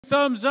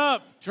Thumbs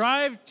up.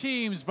 Drive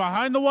teams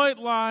behind the white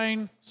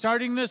line.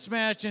 Starting this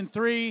match in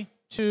 3,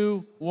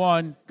 2,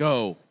 1,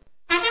 go.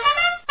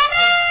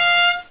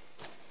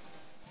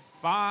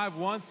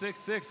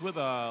 5166 with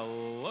a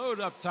load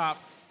up top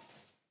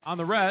on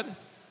the red.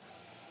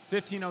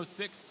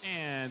 1506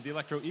 and the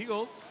Electro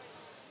Eagles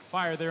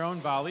fire their own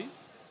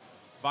volleys.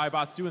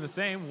 Vibots doing the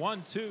same.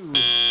 1, 2.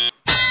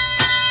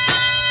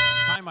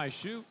 Time I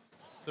shoot.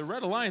 The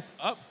Red Alliance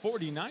up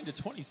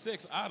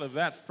 49-26 out of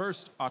that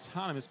first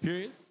autonomous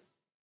period.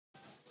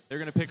 They're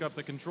going to pick up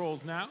the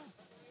controls now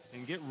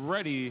and get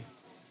ready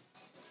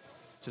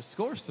to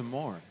score some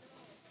more.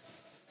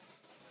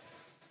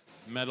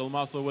 Metal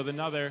Muscle with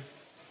another.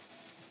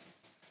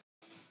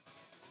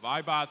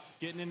 Vibots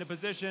getting into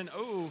position.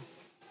 Ooh,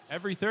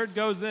 every third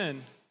goes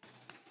in.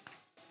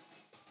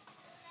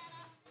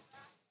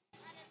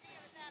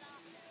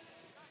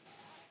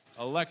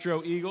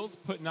 Electro Eagles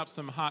putting up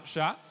some hot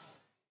shots.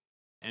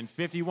 And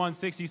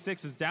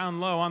 5166 is down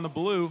low on the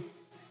blue.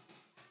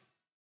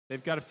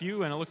 They've got a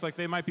few, and it looks like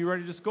they might be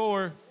ready to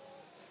score.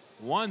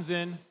 1's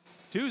in,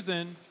 2's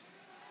in,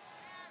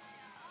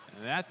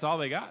 and that's all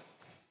they got.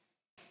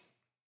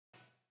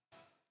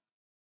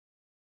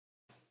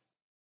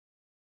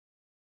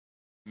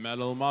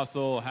 Metal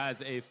Muscle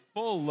has a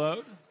full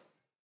load.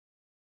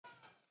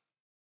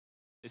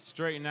 They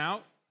straighten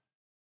out.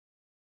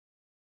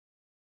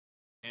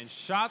 And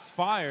shots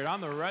fired on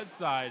the red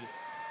side.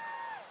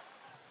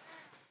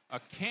 A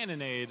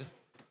cannonade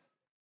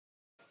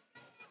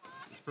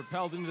is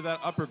propelled into that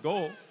upper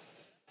goal.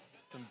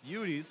 Some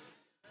beauties.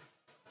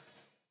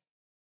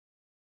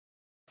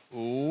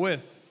 With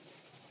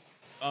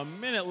a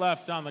minute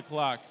left on the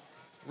clock,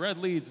 red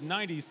leads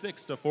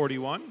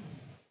 96-41.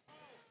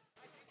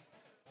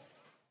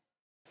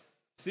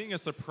 Seeing a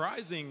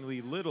surprisingly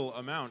little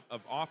amount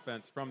of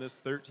offense from this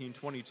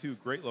 1322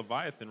 Great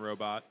Leviathan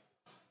robot.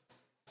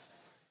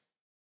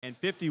 And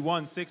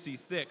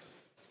 5166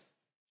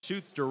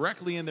 shoots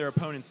directly in their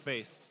opponent's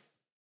face.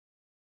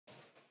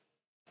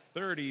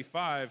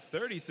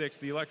 35-36,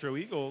 the Electro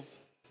Eagles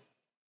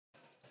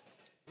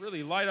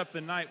really light up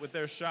the night with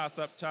their shots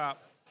up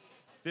top.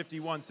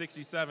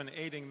 5167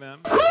 aiding them.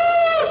 With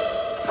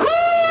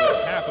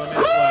half a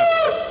minute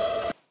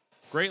left.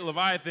 Great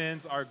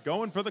Leviathans are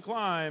going for the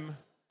climb.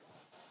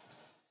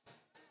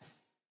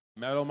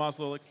 Metal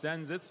Muscle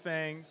extends its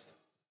fangs.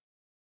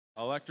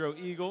 Electro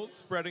Eagles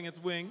spreading its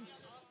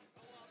wings.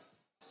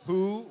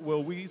 Who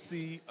will we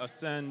see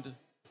ascend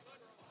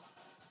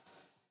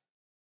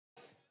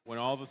when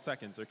all the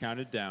seconds are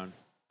counted down?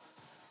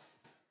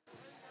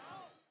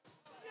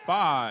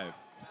 5,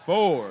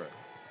 4,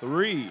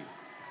 3,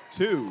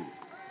 2,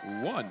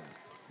 1,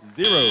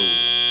 0.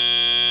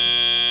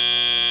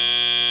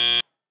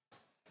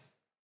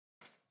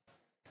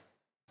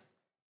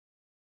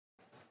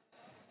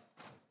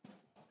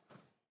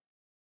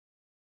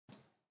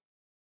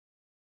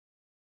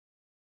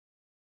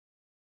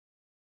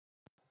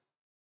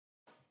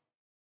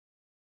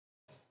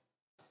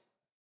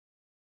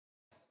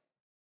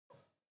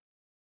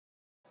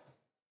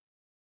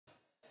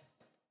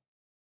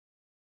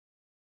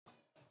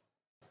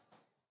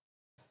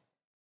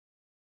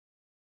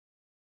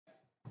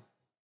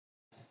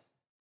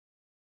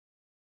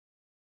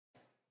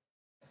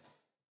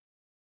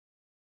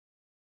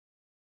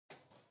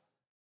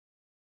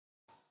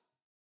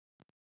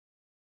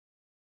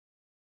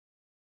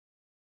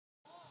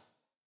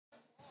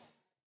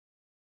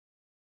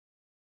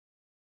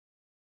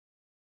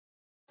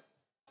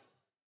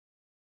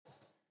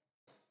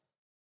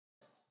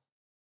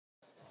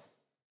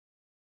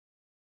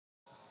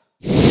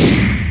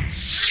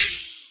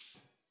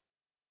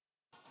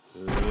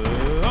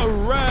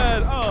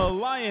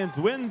 Alliance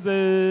wins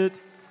it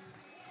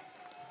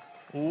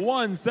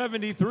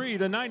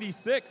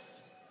 173-96,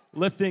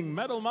 lifting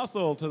Metal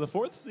Muscle to the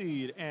 4th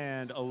seed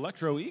and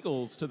Electro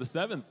Eagles to the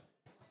 7th.